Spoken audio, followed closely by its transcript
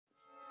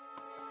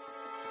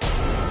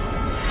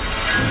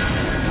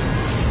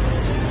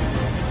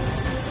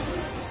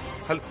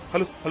Hello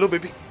hello hello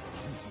baby,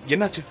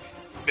 என்னாச்சு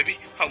baby?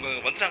 அவங்க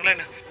வந்துட்டாங்களா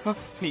என்ன?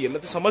 நீ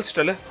எல்லாத்தையும்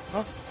சமாளிச்சிட்டல?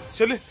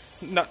 சொல்லு,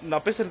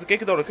 நான் பேசுறது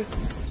கேக்குதா உனக்கு?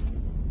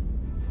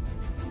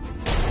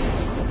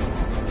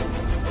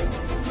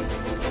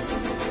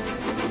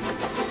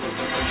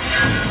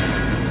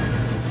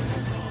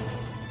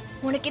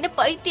 உனக்கு என்ன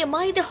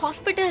பைத்தியமா? இது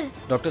hospital.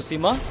 Doctor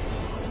Seema,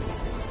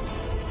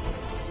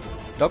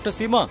 doctor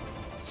Seema.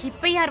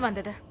 இப்ப யார்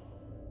வந்தது?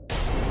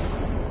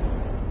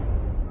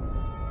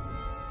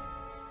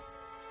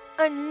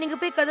 நீங்க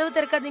போய் கதவு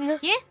திறக்காதீங்க.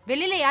 ஏன்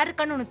வெளியில யாரு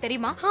இருக்கான்னு உனக்கு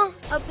தெரியுமா?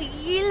 அப்ப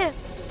இல்ல,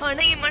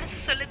 ஆனா என் மனசு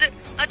சொல்லுது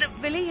அது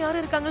வெளியே யாரு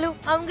இருக்காங்களோ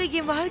அவங்க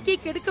என் வாழ்க்கையை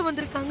கெடுக்க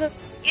வந்திருக்காங்க.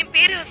 என்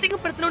பேரை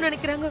அசிங்கப்படுத்தணும்னு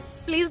நினைக்கிறாங்க.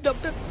 Please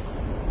doctor.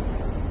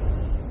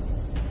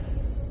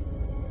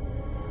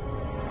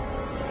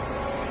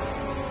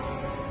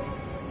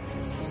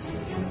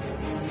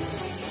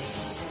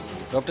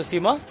 Doctor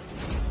Seema,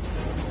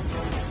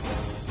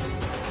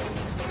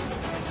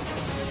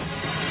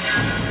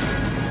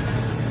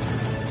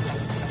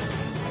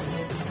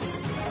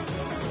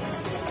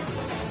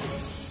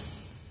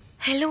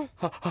 hello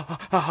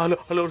hello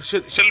hello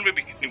Sherlin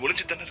baby, நீ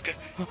ஒளிஞ்சு தானே இருக்க?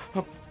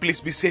 Please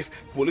be safe.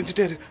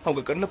 ஒளிஞ்சிட்டே இரு,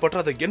 அவங்க கண்ணில்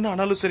பற்றாத. என்ன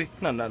ஆனாலும் சரி.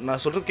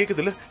 நான் சொல்றது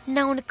கேக்குது இல்ல?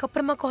 நான் உனக்கு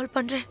அப்புறமா கால்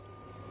பண்றேன்.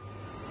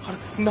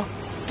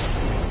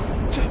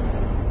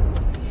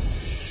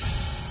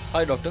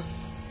 Hi doctor.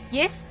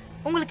 எஸ்,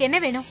 உங்களுக்கு என்ன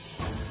வேணும்?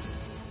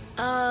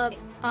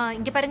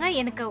 இங்க பாருங்க,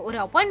 எனக்கு ஒரு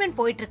அப்பாயின்மெண்ட்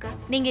போயிட்டு இருக்கு.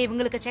 நீங்க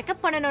இவங்களுக்கு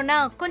செக்அப் பண்ணணும்னா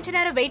கொஞ்ச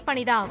நேரம் வெயிட்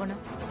பண்ணி தான்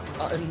ஆகணும்.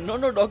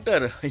 நோ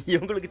டாக்டர்,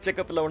 இவங்களுக்கு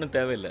செக்அப் எல்லாம் ஒன்றும்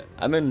தேவையில்லை.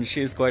 ஐ மீன்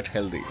ஷீ இஸ் குவைட்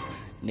ஹெல்தி.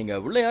 நீங்க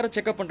உள்ள யாரை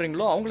செக்அப்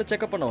பண்றீங்களோ அவங்கள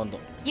செக்அப் பண்ண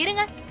வந்தோம்.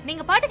 இருங்க,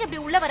 நீங்க பாட்டுக்கு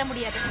இப்படி உள்ள வர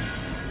முடியாது.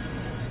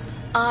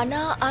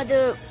 ஆனா அது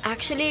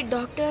ஆக்சுவலி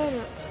டாக்டர்.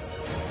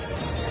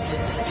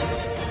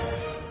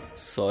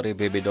 சாரி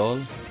பேபி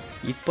டால்,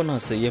 இப்போ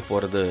நான் செய்ய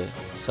போறது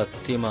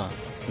சத்தியமா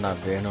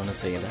நான் வேணும்னு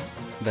செய்யல,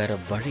 வேற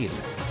வழி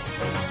இல்லை.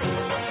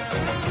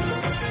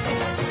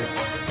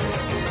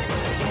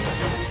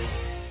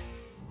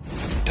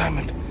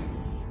 டாமட்,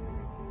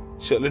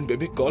 ஷெர்லின்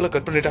பேபி காலை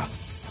கட் பண்ணிட்டா.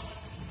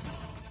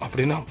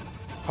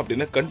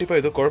 அப்படின்னா கண்டிப்பா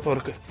ஏதோ குழப்பம்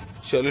இருக்கு.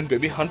 ஷெர்லின்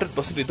பேபி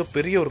 100% ஏதோ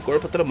பெரிய ஒரு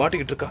குழப்பத்துல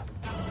மாட்டிக்கிட்டு இருக்கா.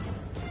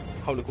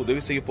 அவளுக்கு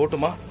உதவி செய்ய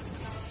போட்டுமா?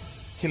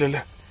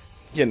 இல்ல,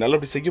 என்னால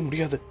அப்படி செய்ய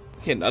முடியாது.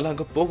 என்னால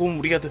அங்க போகவும்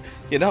முடியாது.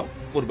 ஏன்னா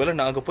ஒருவேளை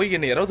நான் அங்க போய்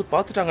என்னை யாராவது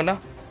பார்த்துட்டாங்கன்னா,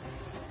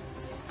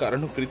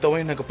 கரணும்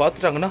பிரீத்தாவும் என்ன அங்க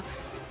பார்த்துட்டாங்கன்னா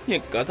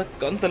என் கதை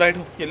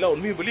கந்தலாயிடும். எல்லா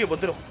உண்மையும் வெளியே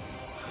வந்துடும்.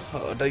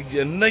 அட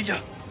என்னையா,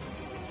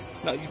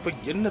 நான் இப்ப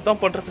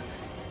என்னதான் பண்றது?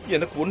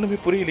 எனக்கு ஒண்ணுமே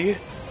புரியலையே.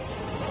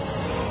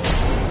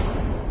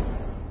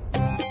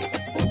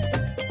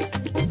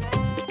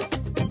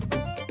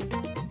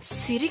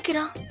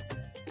 சிரிக்கிறான்.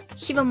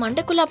 இவன்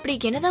மண்டக்குள்ள அப்படி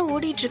என்னதான்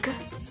ஓடிட்டு இருக்கு?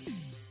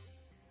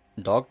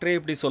 டாக்டரே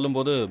இப்படி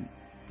சொல்லும்போது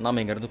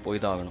நாம இங்க இருந்து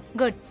போய் தான் ஆகணும்.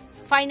 குட்,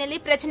 ஃபைனலி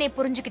பிரச்சனையை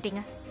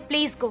புரிஞ்சுக்கிட்டீங்க.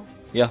 Please go.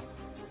 யா,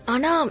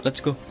 ஆனா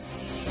லெட்ஸ் கோ.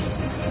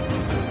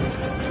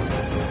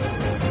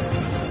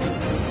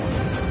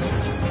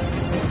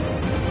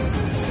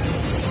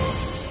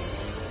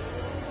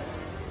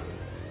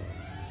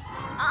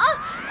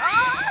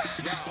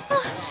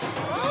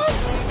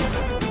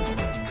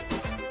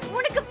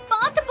 உனக்கு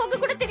பார்த்து போக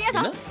கூட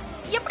தெரியாதா?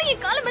 எப்படி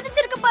என் காலை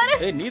மிதிச்சிருக்க பாரு.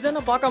 ஏய், நீ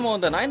தானே பார்க்காம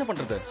வந்த, நான் என்ன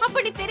பண்றது?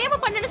 அப்ப நீ தெரியாம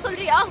பண்ணனு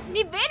சொல்றியா?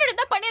 நீ வேணும்னு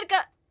தான் பண்ணிருக்க.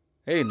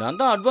 ஏய், நான்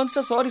தான்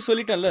அட்வான்ஸ்டா சாரி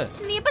சொல்லிட்டேன்ல.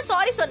 நீ எப்ப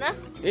சாரி சொன்ன?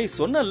 ஏய்,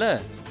 சொன்னல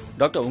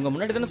டாக்டர், உங்க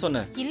முன்னாடி தானே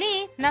சொன்னேன்.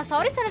 இல்லையே, நான்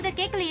சாரி சொன்னதை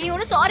கேட்கலையே.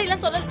 ஒன்னு சாரி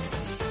எல்லாம் சொல்லல.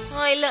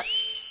 இல்ல.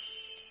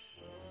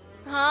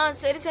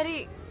 சரி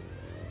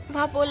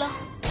வா போலாம்.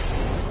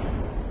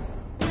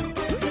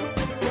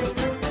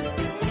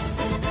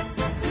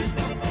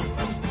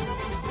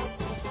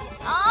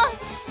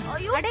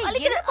 ஐயோ,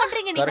 என்ன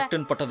பண்றீங்க நீங்க?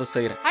 கரெக்ட்னு பட்டத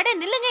செய்றேன். அட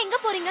நில்லுங்க, எங்க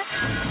போறீங்க?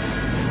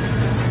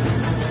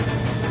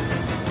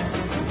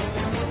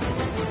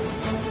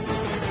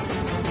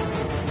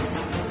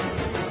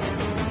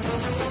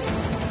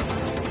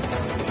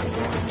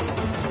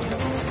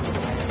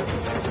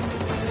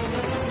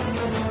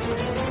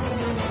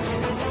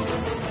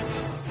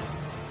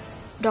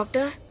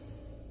 டாக்டர்,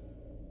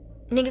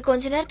 நீங்க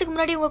கொஞ்ச நேரத்துக்கு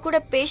முன்னாடி உங்க கூட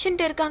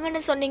பேஷண்ட்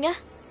இருக்காங்கன்னு சொன்னீங்க.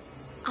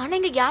 ஆனா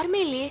இங்க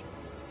யாருமே இல்லையே.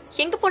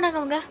 எங்க போனாங்க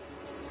அவங்க?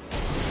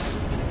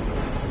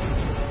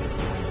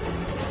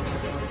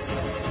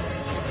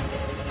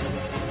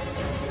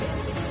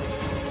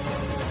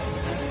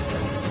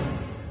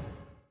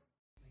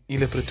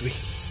 இல்ல பிருத்வி,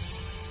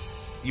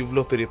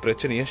 இவ்ளோ பெரிய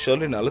பிரச்சனையை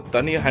ஷெர்லினால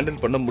தனியா ஹேண்டில்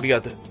பண்ண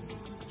முடியாது.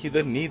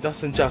 இத நீ தான்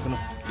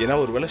செஞ்சாகணும். ஏன்னா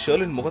ஒருவேளை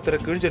ஷெர்லின் முகத்தரை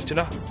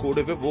கிழிஞ்சிருச்சுன்னா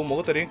கூடவே உன்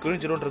முகத்தரையும்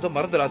கிழிஞ்சிரும்ன்றத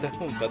மறந்துடாத.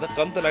 உன் கதை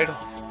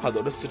கந்தலாயிடும்.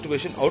 அதோட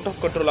சிச்சுவேஷன் அவுட்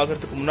ஆஃப் கண்ட்ரோல்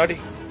ஆகிறதுக்கு முன்னாடி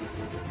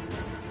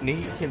நீ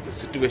இந்த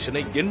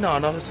சிச்சுவேஷனை என்ன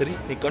ஆனாலும் சரி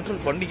நீ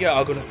கண்ட்ரோல் பண்ணியே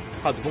ஆகணும்.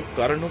 அதுவும்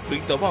கரணும்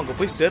பிரீத்தாவும் அங்க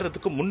போய்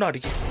சேர்றதுக்கு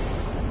முன்னாடி.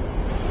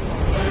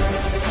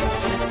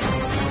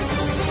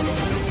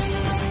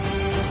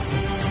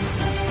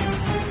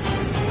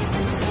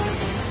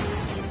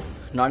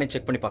 நானே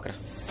செக் பண்ணி பார்க்கறேன்.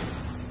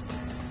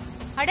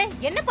 அட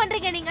என்ன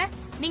பண்றீங்க நீங்க?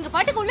 நீங்க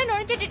பாட்டுக்கு உள்ள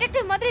நுழைஞ்சு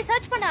டிடெக்டிவ் மாதிரி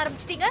சர்ச் பண்ண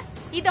ஆரம்பிச்சிட்டீங்க.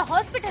 இது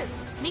ஹாஸ்பிடல்.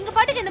 நீங்க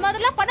பாட்டுக்கு இந்த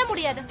மாதிரிலாம் பண்ண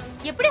முடியாது.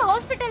 எப்படி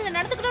ஹாஸ்பிடல்ல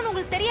நடந்துக்கணும்னு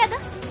உங்களுக்கு தெரியாது?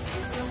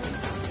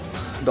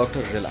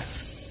 Doctor relax.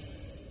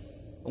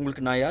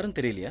 உங்களுக்கு நான் யாரும்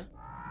தெரியலையா?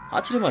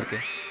 ஆச்சரியமா இருக்கு,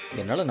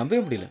 என்னால நம்பவே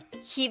முடியல.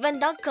 இவன்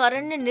தான்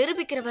கரண்னு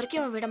நிரூபிக்கிற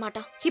வரைக்கும் அவன் விட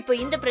மாட்டான். இப்போ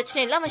இந்த பிரச்சனை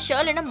எல்லாம் அவன்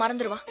ஷர்லினை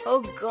மறந்துடுவான். ஓ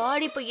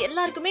காட், இப்போ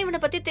எல்லாருக்குமே இவனை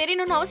பத்தி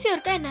தெரியணும்னு அவசியம்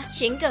இருக்கா என்ன?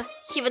 எங்க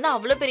இவன் தான்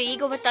அவ்வளவு பெரிய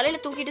ஈகோவை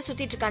தலையில தூக்கிட்டு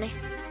சுத்திட்டு இருக்கானே.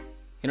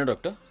 என்ன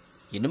டாக்டர்,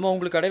 இன்னுமா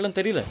உங்களுக்கு அடையாளம்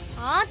தெரியல?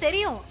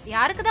 தெரியும்.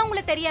 யாருக்கு தான்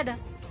உங்களுக்கு தெரியாத?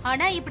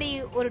 ஆனா இப்படி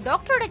ஒரு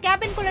டாக்டரோட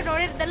கேபின்குள்ள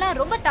நுழைறதெல்லாம்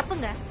ரொம்ப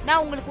தப்புங்க.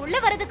 நான் உங்களுக்கு உள்ள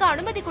வரதுக்கு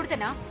அனுமதி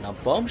கொடுத்தனா? நான்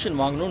பெர்மிஷன்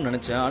வாங்கணும்னு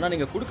நினைச்சேன், ஆனா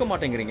நீங்க கொடுக்க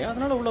மாட்டேங்கிறீங்க,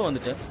 அதனால உள்ள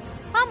வந்துட்டேன்.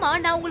 ஆமா,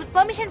 நான் உங்களுக்கு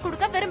பெர்மிஷன்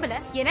கொடுக்க விரும்பல,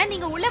 ஏன்னா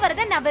நீங்க உள்ள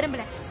வரத நான்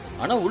விரும்பல.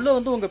 ஆனா உள்ள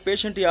வந்து உங்க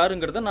பேஷண்ட்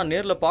யாருங்கறத நான்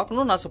நேர்ல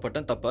பார்க்கணும்னு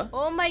ஆசைப்பட்டேன். தப்பா?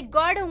 ஓ மை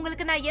காட்,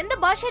 உங்களுக்கு நான் எந்த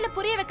பாஷையில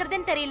புரிய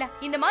வைக்கிறதுன்னு தெரியல.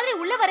 இந்த மாதிரி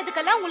உள்ள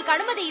வரதுக்கெல்லாம் உங்களுக்கு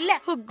அனுமதி இல்ல.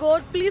 ஓ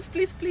காட், ப்ளீஸ்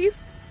ப்ளீஸ் ப்ளீஸ்,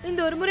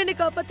 இந்த ஒரு முறை என்னை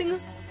காப்பாத்துங்க.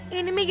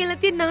 இனிமே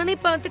எல்லாத்தையும் நானே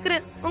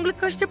பாத்துக்கிறேன்.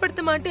 உங்களுக்கு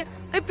கஷ்டப்படுத்த மாட்டேன்.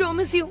 I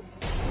promise you.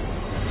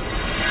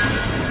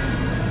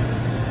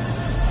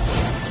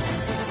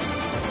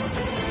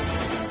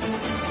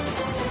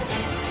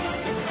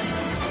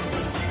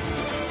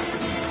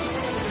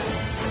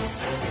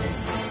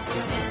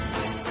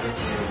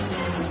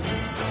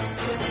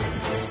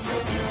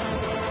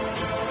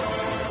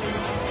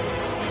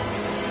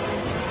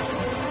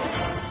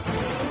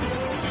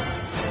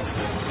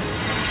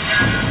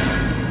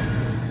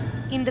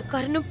 இந்த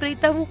கரணும்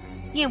பிரீத்தாவும்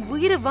என்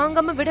உயிரை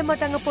வாங்காம விட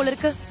மாட்டாங்க போல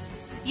இருக்கு.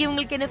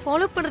 இவங்களுக்கு என்ன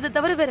ஃபாலோ பண்றதை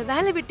தவிர வேற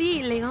வேலை வெட்டியே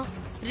இல்லையா?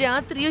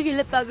 ராத்திரியோ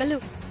இல்ல பகலோ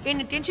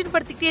என்ன டென்ஷன்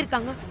படுத்திக்கிட்டே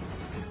இருக்காங்க.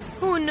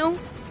 ஓ நோ,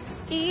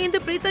 இந்த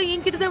பிரீத்தா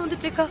என்கிட்ட தான்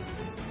வந்துட்டு இருக்கா.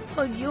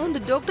 ஐயோ,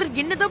 இந்த டாக்டர்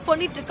என்னதான்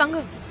பண்ணிட்டு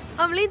இருக்காங்க?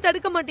 அவளையும்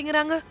தடுக்க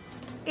மாட்டேங்கிறாங்க.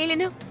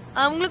 இல்லைன்னா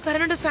அவங்களும்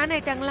கரனோட ஃபேன்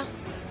ஆயிட்டாங்களா?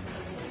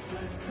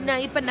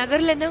 நான் இப்ப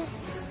நகர்லன்னா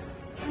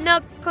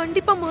நான்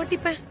கண்டிப்பா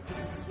மாட்டிப்பேன்.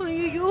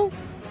 ஐயோ,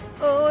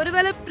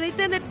 ஒருவேளை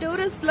பிரீத்தா இந்த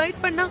டோரை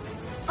ஸ்லைட் பண்ணா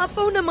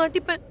அப்பவும் நான்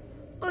மாட்டிப்பேன்.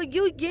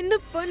 ஐயோ, என்ன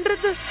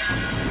பண்றது?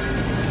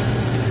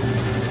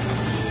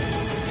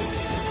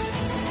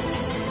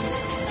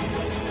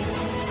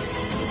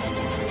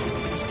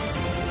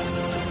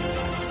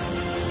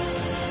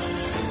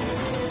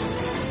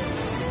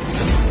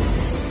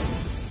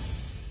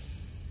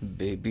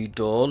 பேபி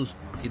டால்,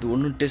 இது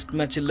ஒன்னும் டெஸ்ட்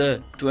மேட்ச் இல்ல,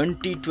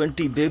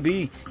 2020 பேபி.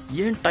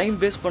 ஏன் டைம்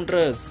வேஸ்ட்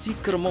பண்ற?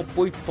 சீக்கிரமா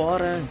போய்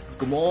பாரு.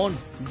 கம் ஆன்,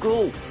 கோ.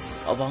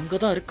 அவ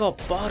அங்கதான் இருக்கா,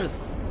 பாரு.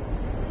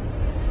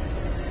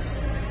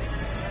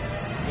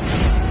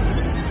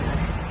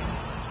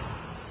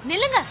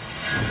 நில்லுங்க,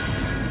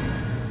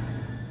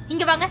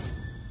 இங்க வாங்க.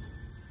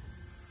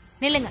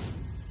 நில்லுங்க.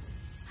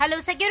 ஹலோ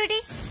செக்யூரிட்டி,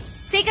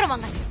 சீக்கிரம்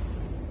வாங்க.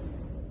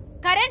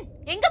 கரண்,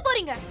 எங்க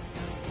போறீங்க?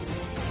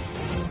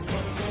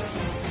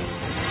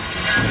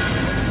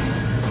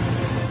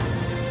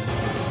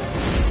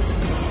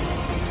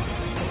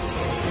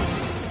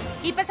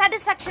 இப்ப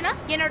சாட்டிஸ்பாக்சனா?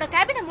 என்னோட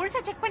கேபினை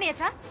முழுசா செக்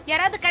பண்ணியாச்சா?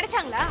 யாராவது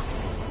கிடைச்சாங்களா?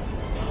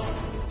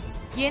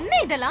 என்ன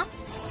இதெல்லாம்?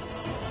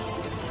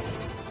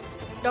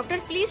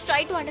 Doctor, please try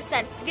to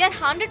understand. we are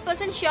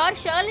 100% sure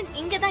Sherlin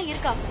இங்க தான்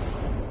இருக்கா.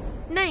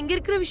 நான் இங்க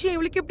இருக்கிற விஷயம்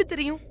இவளுக்கு எப்படி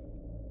தெரியும்?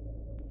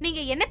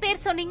 நீங்க என்ன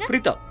பேர் சொன்னீங்க?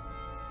 பிரீதா.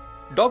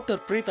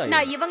 டாக்டர் பிரீதா.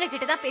 நான் இவங்க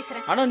கிட்ட தான்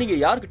பேசுறேன். ஆனா நீங்க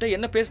யார்கிட்ட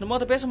என்ன பேசணுமோ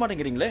அதை பேச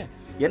மாட்டேங்கிறீங்களே.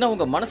 ஏன்னா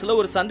உங்க மனசுல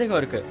ஒரு சந்தேகம்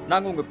இருக்கு.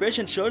 நாங்க உங்க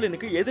பேஷண்ட்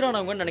ஷர்லினுக்கு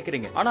எதிரானவங்கன்னு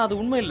நினைக்கிறீங்க. ஆனா அது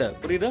உண்மை இல்ல,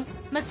 புரியுதா?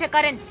 மிஸ்டர்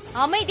கரண்,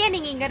 அமைதியா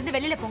நீங்க இங்க இருந்து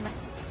வெளியில போங்க.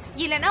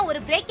 இல்லனா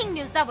ஒரு பிரேக்கிங்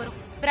நியூஸ் தான் வரும்.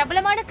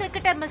 பிரபலமான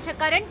கிரிக்கெட்டர் மிஸ்டர்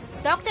கரண்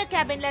டாக்டர்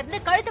கேபின்ல இருந்து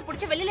கழுத்தை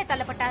பிடிச்சு வெளியில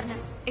தள்ளப்பட்டாருன்னு.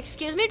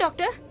 எக்ஸ்கியூஸ் மீ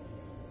டாக்டர்,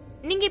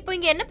 நீங்க இப்போ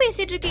இங்க என்ன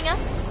பேசிட்டு இருக்கீங்க?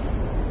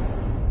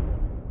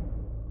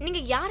 நீங்க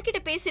யார்கிட்ட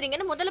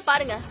பேசுறீங்கன்னு முதல்ல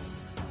பாருங்க.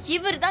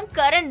 இவர்தான்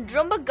கரண்,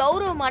 ரொம்ப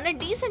கௌரவமான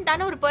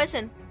டீசென்ட்டான ஒரு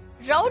பர்சன்.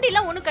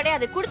 ரவுடிலாம் ஒண்ணும்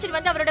கிடையாது. குடிச்சிட்டு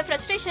வந்து அவரோட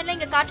ஃப்ரஸ்ட்ரேஷன்ல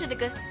இங்க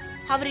காட்டுறதுக்கு.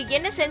 அவர்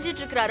என்ன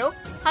செஞ்சிட்டு இருக்காரோ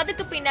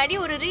அதுக்கு பின்னாடி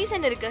ஒரு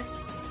ரீசன் இருக்கு.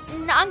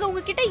 நாங்க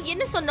உங்ககிட்ட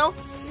என்ன சொன்னோம்?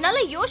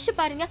 நல்லா யோசிச்சு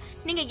பாருங்க.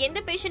 நீங்க எந்த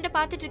பேஷண்ட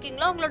பாத்துட்டு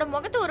இருக்கீங்களோ அவங்களோட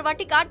முகத்தை ஒரு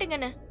வாட்டி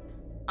காட்டுங்கன்னு.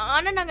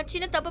 ஆனா நாங்க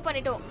சின்ன தப்பு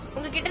பண்ணிட்டோம்.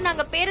 உங்ககிட்ட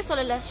நாங்க பேரை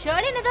சொல்லல.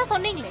 ஷர்லின் தான்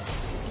சொன்னீங்களே.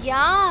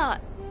 யா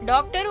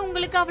டாக்டர்,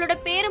 உங்களுக்கு அவளோட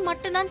பேரு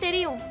மட்டும் தான்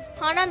தெரியும்.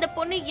 ஆனா அந்த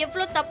பொண்ணு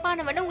எவ்வளவு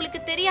தப்பானவன்னு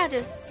உங்களுக்கு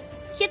தெரியாது.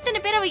 எத்தனை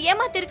பேர் அவ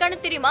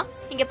ஏமாத்திருக்கான்னு தெரியுமா?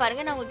 இங்க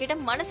பாருங்க, நான் உங்ககிட்ட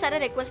மனசார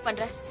ரெக்வெஸ்ட்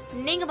பண்றேன்.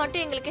 நீங்க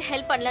மட்டும் எங்களுக்கு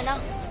ஹெல்ப் பண்ணலனா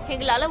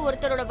எங்களால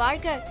ஒருத்தரோட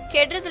வாழ்க்கை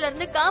கெடுறதுல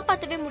இருந்து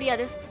காப்பாத்தவே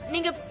முடியாது.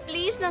 நீங்க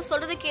ப்ளீஸ் நான்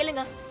சொல்றதை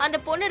கேளுங்க. அந்த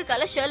பொண்ணு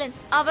இருக்கால ஷர்லின்,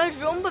 அவ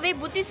ரொம்பவே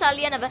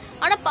புத்திசாலியானவ.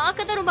 ஆனா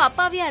பார்க்கதான் ரொம்ப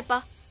அப்பாவியா இருப்பா.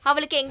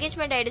 அவளுக்கு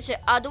என்கேஜ்மெண்ட் ஆயிடுச்சு,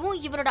 அதுவும்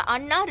இவனோட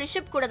அண்ணா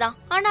ரிஷப் கூட தான்.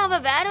 ஆனா அவ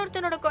வேற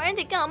ஒருத்தனோட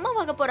குழந்தைக்கு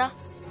அம்மாவாக போறா.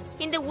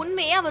 இந்த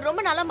உண்மையை அவ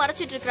ரொம்ப நாளா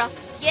மறைச்சிட்டு இருக்கா.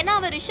 ஏன்னா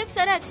அவ ரிஷப்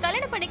சார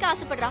கல்யாணம் பண்ணிக்க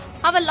ஆசைப்படுறா.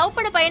 அவ லவ்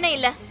பண்ண பையனே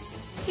இல்ல.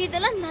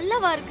 இதெல்லாம்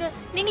நல்லவா இருக்கு?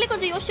 நீங்களே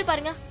கொஞ்சம் யோசிச்சு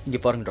பாருங்க. இங்க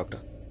பாருங்க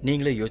டாக்டர்,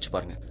 நீங்களே யோசிச்சு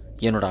பாருங்க.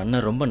 என்னோட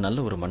அண்ணன் ரொம்ப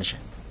நல்ல ஒரு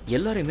மனுஷன்.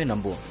 எல்லாரையுமே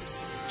நம்புவோம்.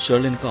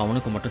 ஷர்லினுக்கும்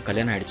அவனுக்கும் மட்டும்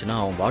கல்யாணம் ஆயிடுச்சுன்னா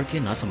அவன்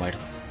வாழ்க்கையே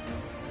நாசமாயிடும்.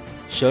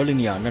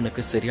 ஷர்லின் என்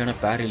அண்ணனுக்கு சரியான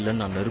பேர்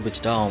இல்லைன்னு நான்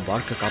நிரூபிச்சுட்டா அவன்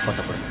வாழ்க்கை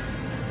காப்பாற்றப்படும்.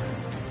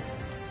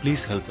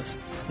 Please help us.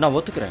 நான்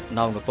ஒத்துக்கிறேன்,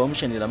 நான் உங்க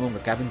பெர்மிஷன் இல்லாம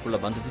உங்க கேபின்குள்ள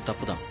வந்தது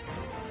தப்பு தான்.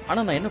 ஆனா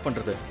நான் என்ன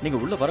பண்றது? நீங்க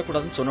உள்ள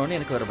வரக்கூடாதுன்னு சொன்னோன்னே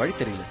எனக்கு வேற வழி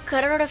தெரியல.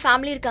 கரணோட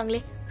ஃபேமிலி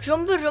இருக்காங்களே,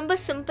 ரொம்ப ரொம்ப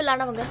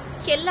சிம்பிளானவங்க.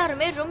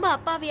 எல்லாருமே ரொம்ப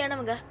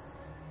அப்பாவியானவங்க.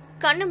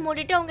 கண்ணு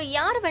மூடிட்டு அவங்க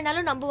யாரு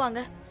வேணாலும் நம்புவாங்க.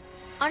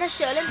 ஆனா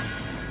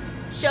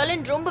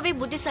ஷர்லின் ரொம்பவே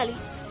புத்திசாலி,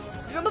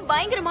 ரொம்ப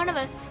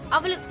பயங்கரமானவ.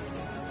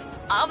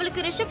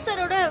 அவளுக்கு ரிஷப்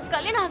சாரோட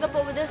கல்யாணம் ஆக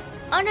போகுது.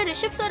 ஆனா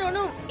ரிஷப் சார்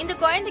ஒன்னும் இந்த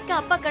குழந்தைக்கு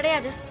அப்பா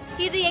கிடையாது.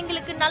 இது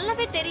எங்களுக்கு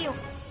நல்லாவே தெரியும்.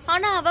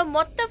 ஆனா அவ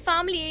மொத்த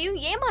ஃபேமிலியையும்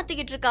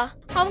ஏமாத்திக்கிட்டு இருக்கா.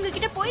 அவங்க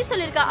கிட்ட போய்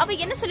சொல்லிருக்கா. அவ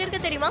என்ன சொல்லிருக்க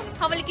தெரியுமா?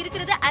 அவளுக்கு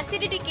இருக்கிறது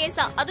அசிடிட்டி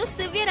கேஸா, அதுவும்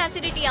சிவியர்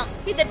அசிடிட்டியா.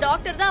 இத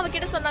டாக்டர் தான்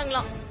அவகிட்ட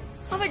சொன்னாங்களாம்.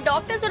 அவ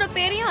டாக்டர்ஸோட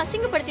பேரையும்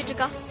அசிங்கப்படுத்திட்டு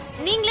இருக்கா.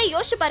 நீங்களே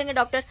யோசிச்சு பாருங்க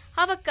டாக்டர்.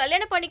 அவ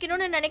கல்யாணம்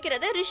பண்ணிக்கணும்னு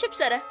நினைக்கிறது ரிஷப்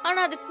சார். ஆனா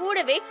அது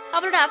கூடவே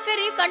அவளோட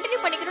அஃபேரையும் கண்டினியூ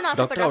பண்ணிக்கணும்னு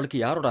டாக்டர், ஆசைப்படுறா.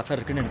 அவளுக்கு யாரோட அஃபேர்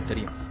இருக்குன்னு எனக்கு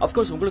தெரியும். ஆஃப்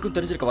கோர்ஸ் உங்களுக்கும்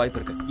தெரிஞ்சிருக்க வாய்ப்பு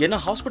இருக்கு. ஏன்னா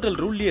ஹாஸ்பிட்டல்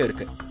ரூல்லயே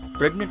இருக்கு,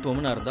 பிரெக்னென்ட்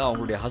வுமனா இருந்தா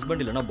அவங்களுடைய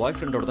ஹஸ்பண்ட் இல்லனா பாய்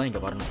ஃப்ரெண்டோட தான்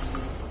இங்க வரணும்.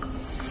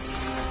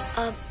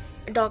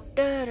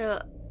 டாக்டர்,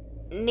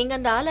 நீங்க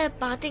அந்த ஆளை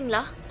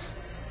பாத்தீங்களா?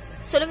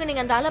 சொல்லுங்க,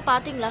 நீங்க அந்த ஆளை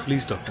பாத்தீங்களா?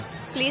 Please doctor.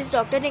 ப்ளீஸ்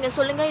டாக்டர், நீங்க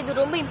சொல்லுங்க. இது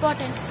ரொம்ப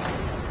இம்பார்ட்டன்ட்.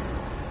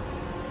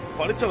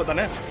 படிச்சவ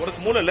தானே, உனக்கு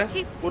மூளை இல்ல?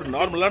 ஒரு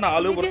நார்மலான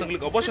ஆளு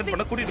ஒருத்தங்களுக்கு அபார்ஷன்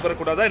பண்ண கூட்டிட்டு வர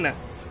கூடாதா என்ன?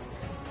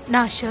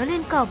 நான்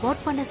ஷர்லினுக்கு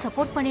அபார்ட் பண்ண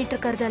சப்போர்ட் பண்ணிட்டு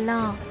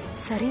இருக்கறதெல்லாம்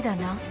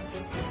சரிதானா?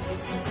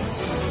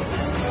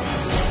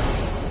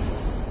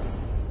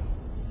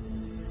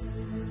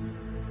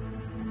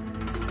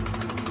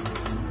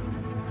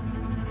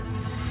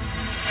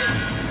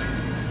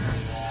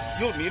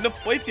 யோ, நீ என்ன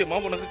பைத்தியமா?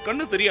 உனக்கு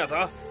கண்ணு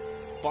தெரியாதா?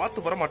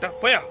 பார்த்து வர மாட்டா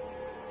பயா.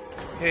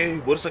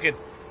 ஏய், ஒரு செகண்ட்.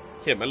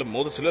 என் மேல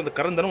மோத சொல்லி அந்த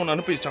கரண் தானே உன்னை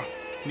அனுப்பிச்சான்.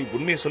 நீ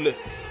உண்மையை சொல்லு.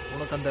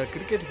 உனக்கு அந்த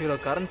கிரிக்கெட் ஹீரோ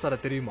கரண் சார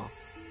தெரியுமா?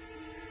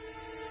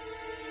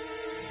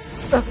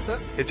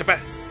 ஏச்சப்பா,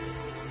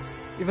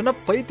 இவனா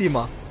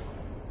பைத்தியமா?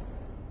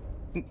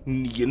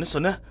 நீ என்ன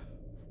சொன்ன?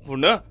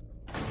 உன்ன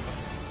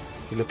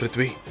இல்ல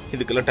பிருத்வி,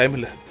 இதுக்கெல்லாம் டைம்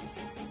இல்ல.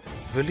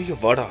 வெளியே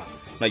வாடா,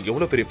 நான்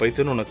எவ்வளவு பெரிய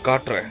பைத்தியன்னு உனக்கு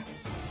காட்டுறேன்.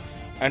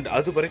 அண்ட்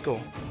அது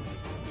வரைக்கும்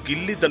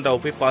கில்லி தண்டாவை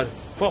போய் பாரு.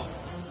 போ,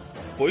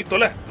 போய்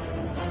தொலை.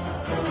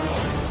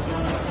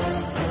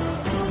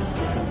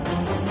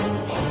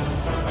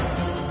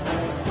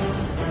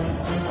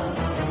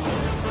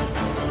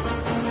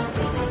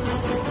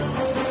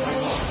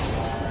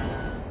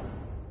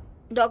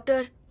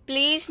 டாக்டர்,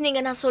 ப்ளீஸ் நீங்க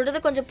நான் சொல்றத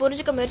கொஞ்சம்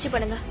புரிஞ்சுக்க முயற்சி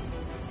பண்ணுங்க.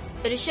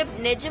 ரிஷப்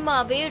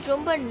நிஜமாவே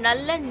ரொம்ப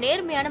நல்ல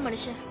நேர்மையான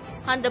மனுஷன்.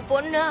 அந்த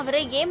பொண்ணு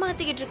அவரை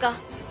ஏமாத்திக்கிட்டு இருக்கா.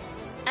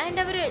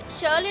 அண்ட் அவரு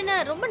ஷர்லினை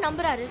ரொம்ப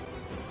நம்புறாரு.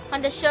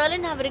 அந்த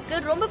ஷர்லின் அவருக்கு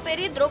ரொம்ப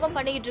பெரிய துரோகம்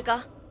பண்ணிக்கிட்டு இருக்கா.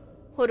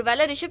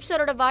 ஒருவேளை ரிஷப்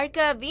சாரோட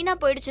வாழ்க்கை வீணா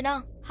போயிடுச்சுன்னா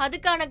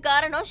அதுக்கான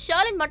காரணம்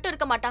ஷர்லின் மட்டும்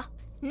இருக்க மாட்டா,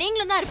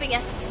 நீங்களும் தான் இருப்பீங்க.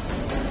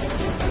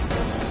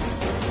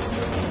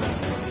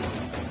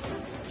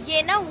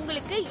 ஏன்னா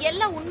உங்களுக்கு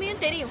எல்லா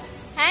உண்மையும் தெரியும்.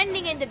 அண்ட்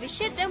நீங்க இந்த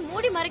விஷயத்தை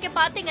மூடி மறைக்க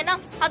பாத்தீங்கன்னா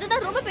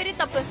அதுதான் ரொம்ப பெரிய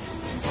தப்பு.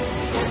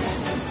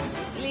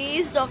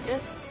 ப்ளீஸ்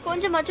டாக்டர்,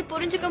 கொஞ்சமாச்சும்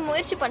புரிஞ்சுக்க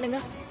முயற்சி பண்ணுங்க.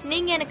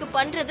 நீங்க எனக்கு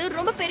பண்றது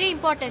ரொம்ப பெரிய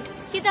இம்பார்ட்டன்ட்.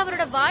 இது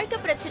அவரோட வாழ்க்கை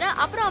பிரச்சனை,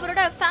 அப்புறம்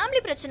அவரோட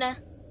ஃபேமிலி பிரச்சனை.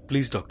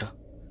 Please doctor,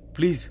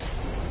 please.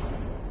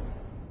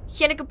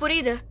 எனக்கு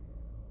புரியுது.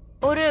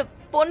 ஒரு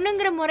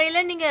பொண்ணுங்கிற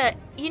முறையில நீங்க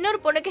இன்னொரு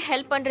பொண்ணுக்கு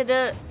ஹெல்ப் பண்றது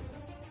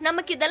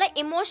நமக்கு இதெல்லாம்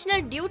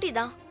எமோஷனல் டியூட்டி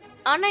தான்.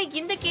 ஆனா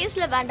இந்த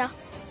கேஸ்ல வேண்டாம்.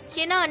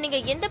 ஏன்னா நீங்க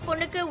எந்த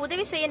பொண்ணுக்கு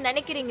உதவி செய்ய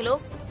நினைக்கிறீங்களோ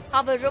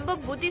அவ ரொம்ப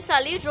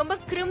புத்திசாலி, ரொம்ப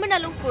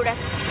கிரிமினலும் கூட.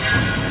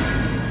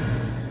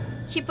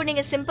 இப்ப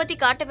நீங்க சிம்பத்தி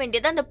காட்ட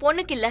வேண்டியது அந்த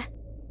பொண்ணுக்கு இல்ல.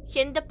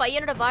 எந்த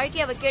பையனோட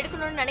வாழ்க்கையை அவ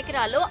கெடுக்கணும்னு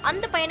நினைக்கிறாளோ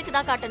அந்த பையனுக்கு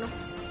தான் காட்டணும்.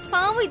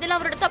 பாவம், இதுல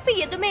அவரோட தப்பு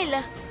எதுவுமே இல்ல.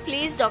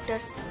 ப்ளீஸ்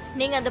டாக்டர்,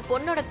 நீங்க அந்த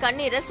பொண்ணோட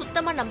கண்ணீரை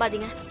சுத்தமா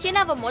நம்பாதீங்க.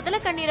 ஏன்னா அவ முதல்ல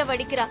கண்ணீரை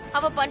வடிக்கிறா.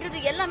 அவ பண்றது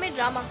எல்லாமே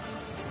டிராமா.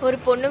 ஒரு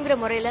பொண்ணுங்கிற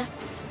முறையில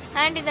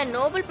அண்ட் இந்த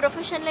நோபல்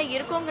ப்ரொஃபஷன்ல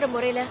இருக்கோங்கிற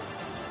முறையில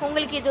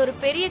உங்களுக்கு இது ஒரு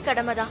பெரிய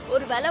கடமை தான்.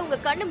 ஒருவேளை உங்க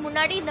கண்ணு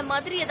முன்னாடி இந்த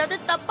மாதிரி ஏதாவது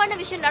தப்பான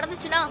விஷயம்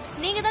நடந்துச்சுன்னா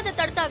நீங்க தான் அதை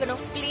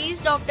தடுத்தாகணும்.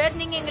 ப்ளீஸ் டாக்டர்,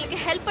 நீங்க எங்களுக்கு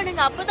ஹெல்ப்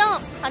பண்ணுங்க. அப்பதான்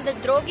அந்த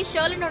துரோகி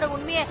ஷர்லினோட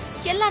உண்மையை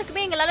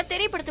எல்லாருக்குமே எங்களால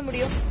தெரியப்படுத்த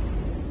முடியும்.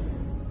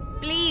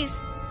 ப்ளீஸ்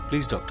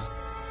ப்ளீஸ் டாக்டர்,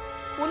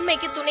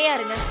 உண்மைக்கு துணையா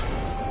இருங்க.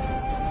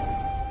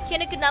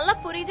 எனக்கு நல்லா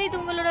புரியுது இது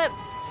உங்களோட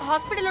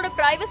ஹாஸ்பிடலோட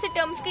பிரைவசி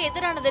டேர்ம்ஸ்க்கு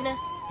எதிரானதுன்னு.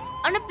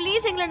 ஆனா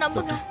ப்ளீஸ் எங்களை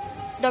நம்புங்க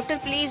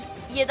டாக்டர். ப்ளீஸ்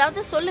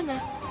ஏதாவது சொல்லுங்க.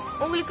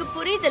 உங்களுக்கு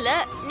புரியுதுல,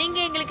 நீங்க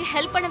எங்களுக்கு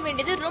ஹெல்ப் பண்ண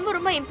வேண்டியது ரொம்ப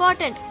ரொம்ப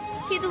இம்பார்ட்டன்ட்.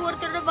 இது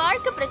ஒருத்தரோட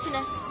வாழ்க்கை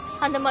பிரச்சனை.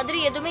 அந்த மாதிரி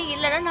எதுவுமே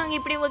இல்லைன்னா நாங்க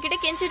இப்படி உங்ககிட்ட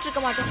கெஞ்சிட்டு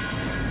இருக்க மாட்டோம்.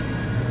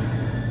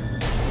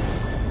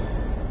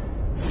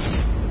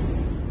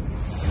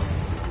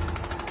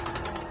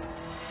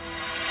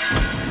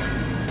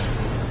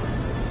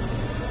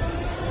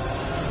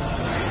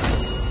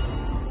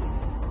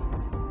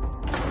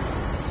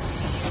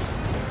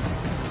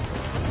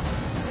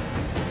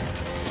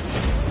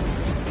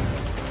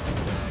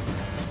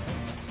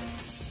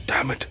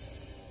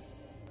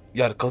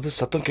 யாருக்காவது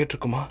சத்தம்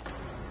கேட்டிருக்குமா?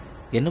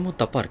 என்னமோ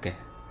தப்பா இருக்கே.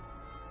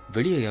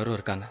 வெளியே யாரோ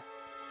இருக்காங்க.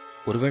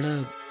 ஒருவேளை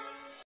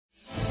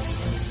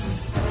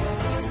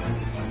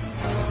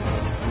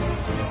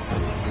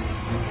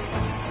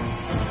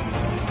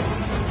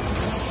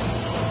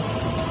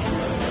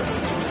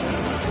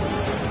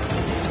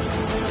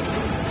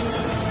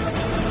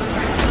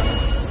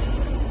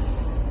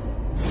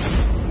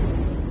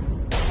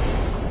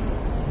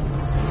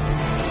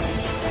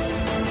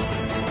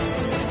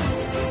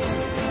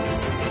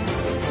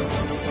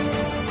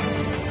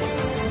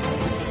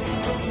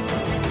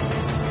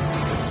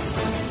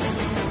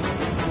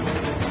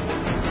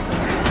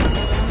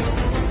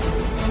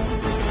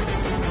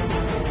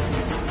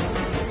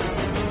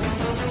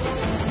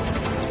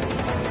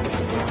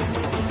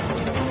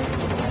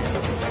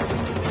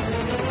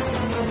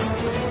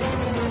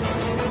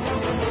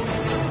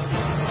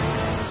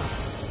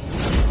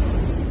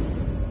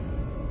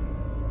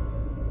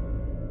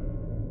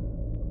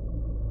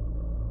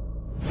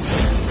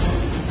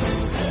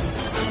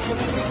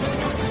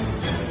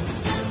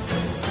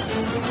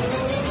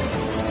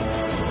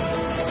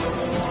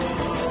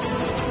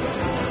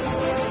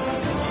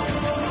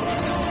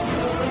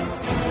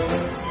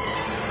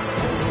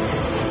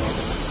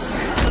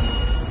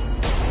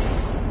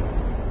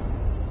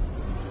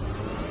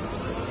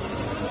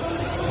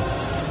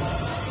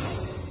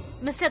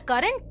மிஸ்டர்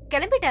கரண்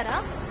கிளம்பிட்டாரா?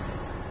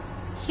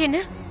 என்ன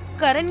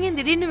கரண் ஏன்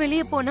திடீர்னு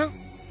வெளியே போனா?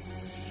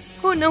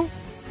 ஓ நோ,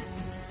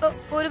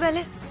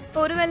 ஒருவேளை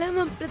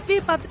அவன்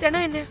பிருத்வியை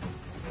பார்த்துட்டானா என்ன?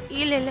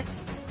 இல்ல இல்ல,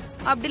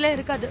 அப்படிலாம்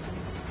இருக்காது.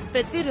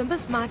 பிருத்வி ரொம்ப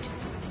ஸ்மார்ட்.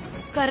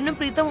 கரணும்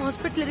பிரீத்தாவும்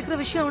ஹாஸ்பிட்டல்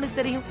இருக்கிற விஷயம்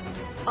அவனுக்கு தெரியும்.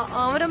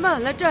 அவன் ரொம்ப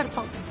அலர்ட்டா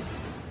இருப்பான்.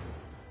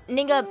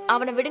 நீங்க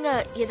அவனை விடுங்க.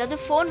 ஏதாவது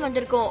போன்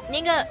வந்திருக்கோம்.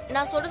 நீங்க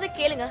நான் சொல்றத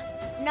கேளுங்க.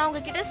 நான்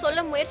உங்ககிட்ட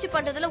சொல்ல முயற்சி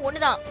பண்றதுல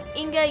ஒண்ணுதான்.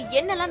 இங்க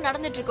என்னெல்லாம்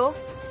நடந்துட்டு இருக்கோ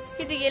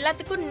இது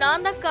எல்லாத்துக்கும்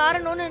நான் தான்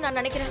காரணம்னு நான்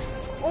நினைக்கிறேன்.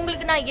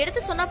 உங்களுக்கு நான்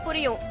எடுத்து சொன்னா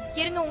புரியும்.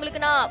 இருங்க,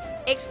 உங்களுக்கு நான்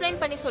எக்ஸ்பிளைன்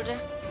பண்ணி சொல்றேன்.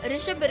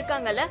 ரிஷப்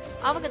இருக்காங்கல்ல,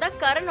 அவங்க தான்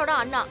கரனோட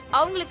அண்ணா.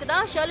 அவங்களுக்கு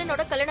தான்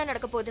ஷர்லினோட கல்யாணம்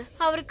நடக்க போகுது.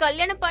 அவரு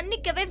கல்யாணம்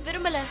பண்ணிக்கவே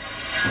விரும்பல.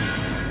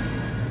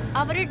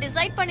 அவரு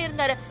டிசைட்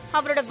பண்ணிருந்தாரு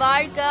அவரோட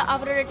வாழ்க்கை,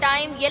 அவரோட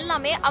டைம்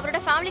எல்லாமே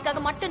அவரோட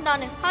ஃபேமிலிக்காக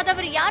மட்டும்தானு. அது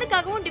அவர்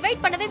யாருக்காகவும்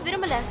டிவைட் பண்ணவே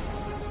விரும்பல.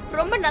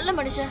 ரொம்ப நல்ல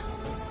மனுஷன்.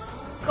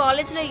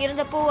 காலேஜ்ல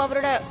இருந்தப்போ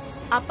அவரோட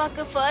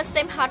அப்பாக்கு ஃபர்ஸ்ட்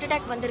டைம் ஹார்ட்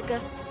அட்டாக் வந்திருக்கு.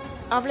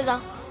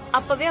 அவ்வளவுதான்,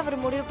 அப்பவே அவர்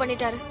முடிவு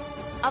பண்ணிட்டாரு.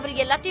 அவர்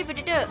எல்லாத்தையும்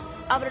விட்டுட்டு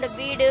அவரோட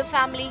வீடு,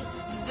 ஃபேமிலி,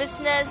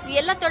 பிசினஸ்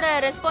எல்லாத்தோட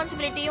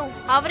ரெஸ்பான்சிபிலிட்டியும்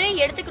அவரே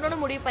எடுத்துக்கணும்னு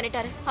முடிவு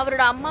பண்ணிட்டாரு.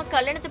 அவரோட அம்மா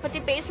கல்யாணத்தை பத்தி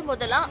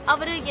பேசும்போதெல்லாம்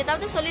அவரு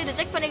ஏதாவது சொல்லி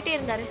ரிஜெக்ட் பண்ணிட்டே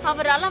இருந்தாரு.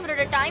 அவரால்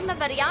அவரோட டைம்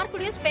வேற யார்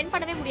கூடயும் ஸ்பெண்ட்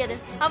பண்ணவே முடியாது.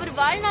 அவர்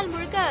வாழ்நாள்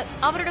முழுக்க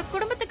அவரோட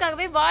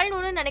குடும்பத்துக்காகவே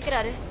வாழணும்னு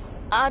நினைக்கிறாரு.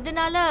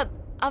 அதனால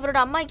அவரோட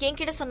அம்மா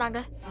என்கிட்ட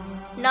சொன்னாங்க,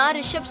 நான்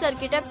ரிஷப்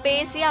சார் கிட்ட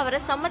பேசி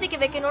அவரை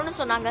சம்மதிக்க வைக்கணும்னு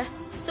சொன்னாங்க.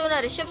 சோ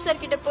நான் ரிஷப்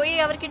சார் கிட்ட போய்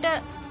அவர்கிட்ட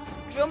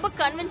ரொம்ப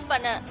கன்வின்ஸ்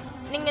பண்ண,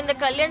 நீங்க இந்த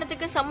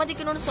கல்யாணத்துக்கு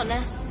சம்மதிக்கணும்னு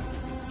சொன்னேன்.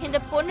 இந்த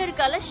பொண்ணு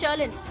இருக்கால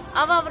ஷர்லின்,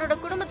 அவ அவரோட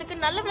குடும்பத்துக்கு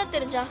நல்லவளா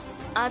தெரிஞ்சா.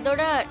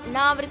 அதோட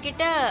நான்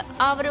அவர்கிட்ட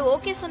அவரு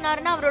ஓகே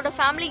சொன்னாருன்னா அவரோட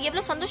ஃபேமிலி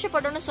எவ்வளவு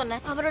சந்தோஷப்படும்னு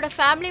சொன்னேன். அவரோட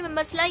ஃபேமிலி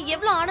மெம்பர்ஸ் எல்லாம்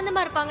எவ்வளவு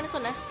ஆனந்தமா இருப்பாங்கன்னு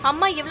சொன்னேன்.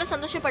 அம்மா எவ்வளவு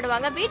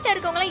சந்தோஷப்படுவாங்க, வீட்டுல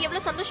இருக்கவங்க எல்லாம்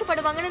எவ்வளவு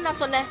சந்தோஷப்படுவாங்கன்னு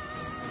நான் சொன்னேன்.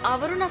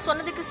 அவரும் நான்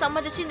சொன்னதுக்கு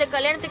சம்மதிச்சு இந்த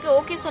கல்யாணத்துக்கு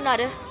ஓகே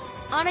சொன்னாரு.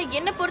 ஆனா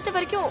என்ன பொறுத்த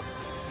வரைக்கும்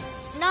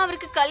நான்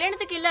அவருக்கு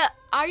கல்யாணத்துக்கு இல்ல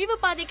அழிவு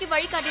பாதைக்கு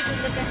வழி காட்டிட்டு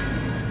இருந்திருக்கேன்.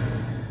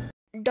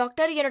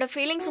 டாக்டர், என்னோட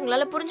ஃபீலிங்ஸ்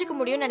உங்களால புரிஞ்சுக்க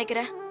முடியும்னு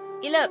நினைக்கிறேன்.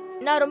 இல்ல,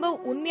 நான் ரொம்ப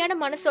உண்மையான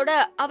மனசோட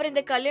அவர்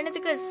இந்த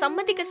கல்யாணத்துக்கு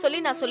சம்மதிக்க சொல்லி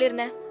நான்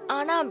சொல்லியிருந்தேன்.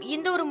 ஆனா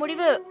இந்த ஒரு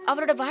முடிவு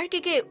அவரோட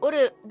வாழ்க்கைக்கு ஒரு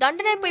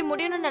தண்டனை போய்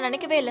முடியும்னு நான்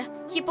நினைக்கவே இல்ல.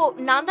 இப்போ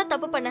நான் தான்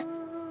தப்பு பண்ணேன்.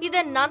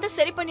 இத நான் தான்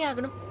சரி பண்ணி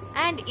ஆகணும்.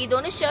 அண்ட் இது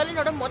ஒண்ணு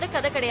ஷர்லினோட முத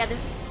கதை கிடையாது.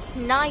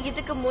 நான்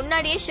இதுக்கு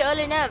முன்னாடியே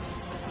ஷர்லின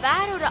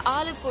வேற ஒரு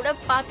ஆளு கூட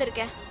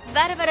பாத்திருக்கேன்.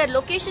 வேற வேற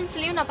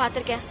லொகேஷன்ஸ்லயும் நான்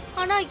பாத்திருக்கேன்.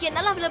 ஆனா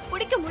என்னால அவளை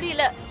பிடிக்க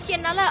முடியல.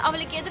 என்னால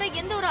அவளுக்கு எதிராக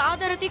எந்த ஒரு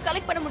ஆதாரத்தையும்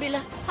கலெக்ட் பண்ண முடியல.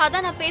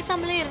 அதான் நான்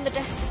பேசாமலே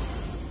இருந்துட்டேன்.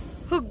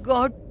 ஓ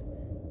காட்,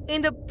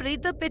 இந்த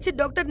பிரீதா பேச்சு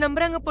டாக்டர்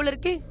நம்புறாங்க போல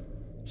இருக்கே.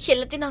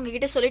 எல்லாத்தையும் நான்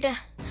உங்ககிட்ட சொல்லிட்டேன்.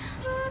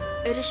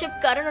 ரிஷப்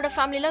கரனோட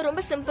ஃபேமிலில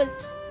ரொம்ப சிம்பிள்.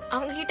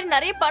 அவங்க கிட்ட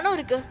நிறைய பணம்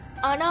இருக்கு.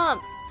 ஆனா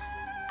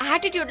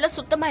ஆட்டிடியூட்ல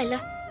சுத்தமா இல்ல.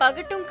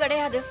 பகட்டும்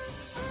கிடையாது.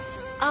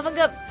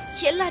 அவங்க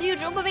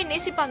எல்லாரையும் ரொம்பவே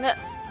நேசிப்பாங்க.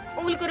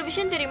 உங்களுக்கு ஒரு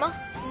விஷயம் தெரியுமா?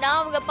 நான்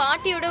அவங்க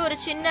பாட்டியோட ஒரு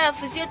சின்ன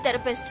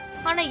பிசியோதெரபிஸ்ட்.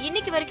 ஆனா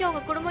இன்னைக்கு வரைக்கும்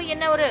அவங்க குடும்பம்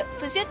என்ன ஒரு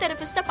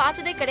பிசியோதெரபிஸ்டா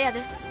பார்த்ததே கிடையாது.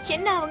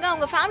 என்ன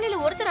அவங்க ஃபேமிலில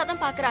ஒருத்தரா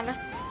தான் பாக்குறாங்க.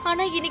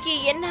 ஆனா இன்னைக்கு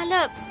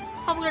என்னால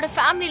அவங்களோட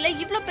ஃபேமிலில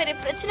இவ்ளோ பெரிய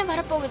பிரச்சனை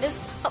வரப்போகுது.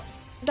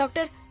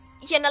 டாக்டர்,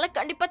 என்னால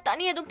கண்டிப்பா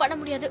தனி எதுவும் பண்ண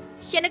முடியாது.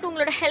 எனக்கு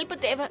உங்களோட ஹெல்ப்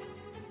தேவை.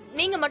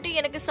 நீங்க மட்டும்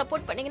எனக்கு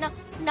சப்போர்ட் பண்ணீங்கன்னா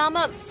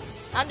நாம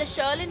அந்த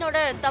ஷர்லினோட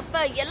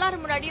தப்ப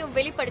எல்லாரும் முன்னாடியும்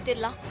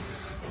வெளிப்படுத்திடலாம்.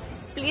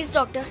 ப்ளீஸ்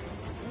டாக்டர்,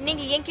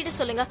 நீங்க என்கிட்ட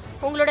சொல்லுங்க,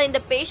 உங்களோட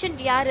இந்த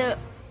பேஷண்ட் யாரு,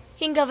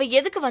 இங்க அவ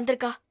எதுக்கு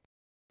வந்திருக்கா?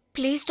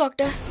 Please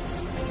doctor.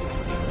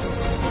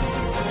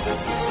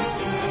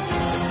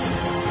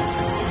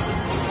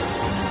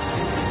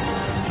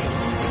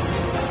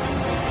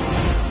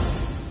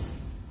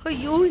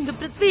 ஐயோ, இந்த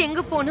பிருத்வி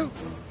எங்க போனா?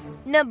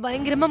 நான்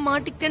பயங்கரமா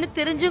மாட்டிக்கிட்டேன்னு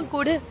தெரிஞ்சும்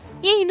கூட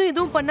ஏன் இன்னும்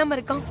எதுவும் பண்ணாம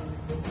இருக்கான்?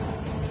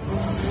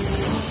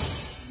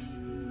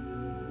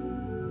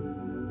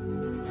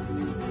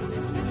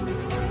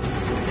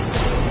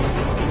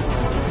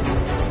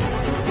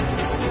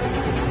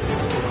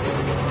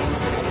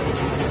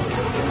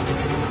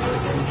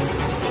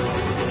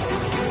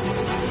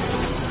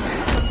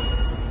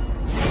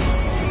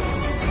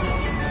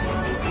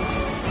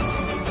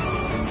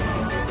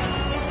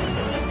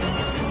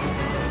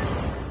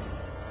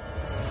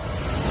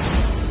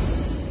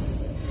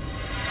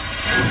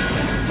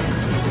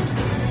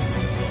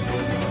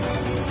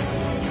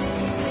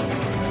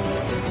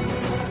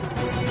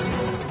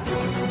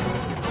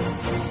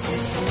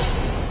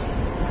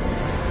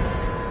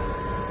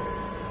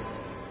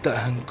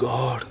 Thank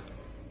God.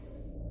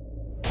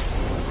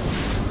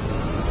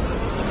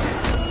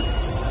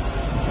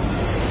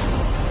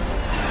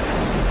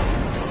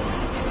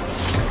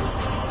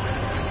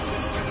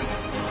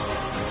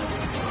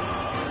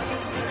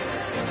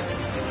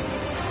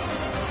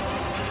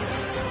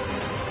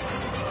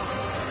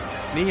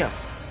 நீயா?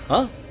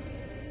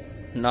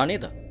 நானே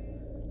தான்.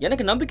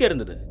 எனக்கு நம்பிக்கை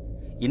இருந்தது.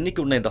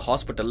 இன்னைக்கு உன்னை இந்த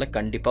ஹாஸ்பிட்டல்ல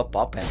கண்டிப்பா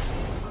பாப்பேன்.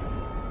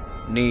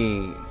 நீ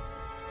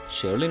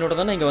ஷெர்லினோட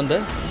தானே இங்க வந்த?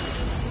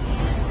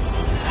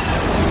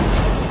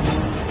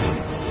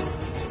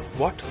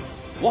 வாட்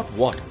வாட்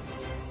வாட்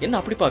என்ன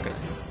அப்படி பாக்குற?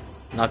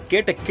 நான்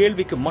கேட்ட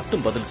கேள்விக்கு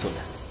மட்டும் பதில் சொல்ல.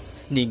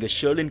 நீங்க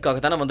ஷெர்லினுக்காக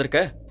தானே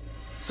வந்திருக்க?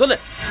 சொல்லு.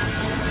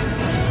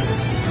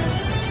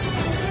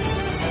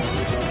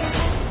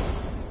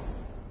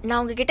 நான்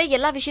உங்ககிட்ட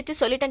எல்லா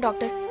விஷயத்தையும் சொல்லிட்டேன்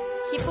டாக்டர்.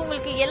 இப்போ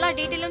உங்களுக்கு எல்லா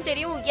டீடைலும்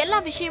தெரியும், எல்லா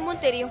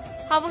விஷயமும் தெரியும்.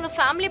 அவங்க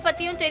ஃபேமிலி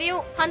பத்தியும்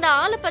தெரியும், அந்த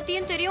ஆளை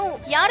பத்தியும் தெரியும்,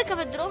 யாருக்கு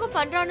அவ துரோகம்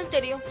பண்றான்னு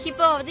தெரியும்.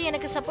 இப்போ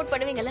எனக்கு சப்போர்ட்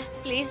பண்ணுவீங்கல்ல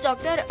ப்ளீஸ்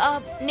டாக்டர்?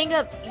 நீங்க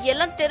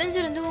எல்லாம்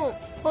தெரிஞ்சிருந்தும்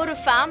ஒரு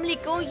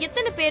ஃபேமிலிக்கும்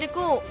எத்தனை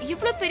பேருக்கும்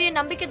இவ்ளோ பெரிய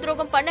நம்பிக்கை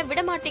துரோகம் பண்ண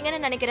விட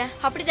மாட்டீங்கன்னு நினைக்கிறேன்.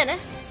 அப்படிதானே?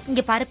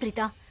 இங்க பாரு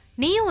பிரீதா,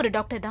 நீயும் ஒரு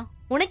டாக்டர் தான்,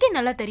 உனக்கே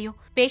நல்லா தெரியும்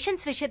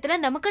பேஷண்ட்ஸ் விஷயத்துல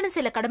நமக்குன்னு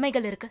சில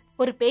கடமைகள் இருக்கு.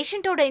 ஒரு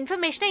பேஷண்டோட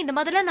இன்ஃபர்மேஷனை இந்த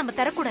மாதிரிலாம் நம்ம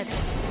தரக்கூடாது.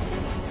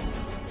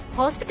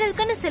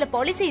 ஹாஸ்பிட்டலுக்குன்னு சில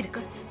பாலிசி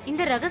இருக்கு.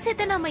 இந்த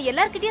ரகசியத்தை நாம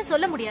எல்லார்கிட்டயும்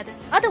சொல்ல முடியாது.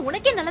 அது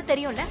உனக்கே நல்லா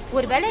தெரியும்ல.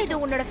 ஒருவேளை இது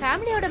உன்னோட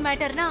ஃபேமிலியோட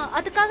மேட்டர்னா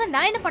அதுக்காக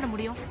நான் என்ன பண்ண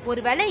முடியும்?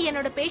 ஒருவேளை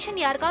என்னோட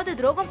பேஷண்ட் யாருக்காவது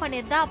துரோகம்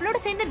பண்ணிருந்தா அவளோட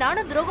சேர்ந்து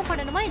நானும் துரோகம்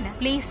பண்ணணுமா என்ன?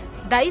 ப்ளீஸ்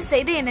தயவு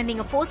செய்து என்ன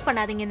நீங்க ஃபோர்ஸ்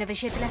பண்ணாதீங்க இந்த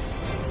விஷயத்துல.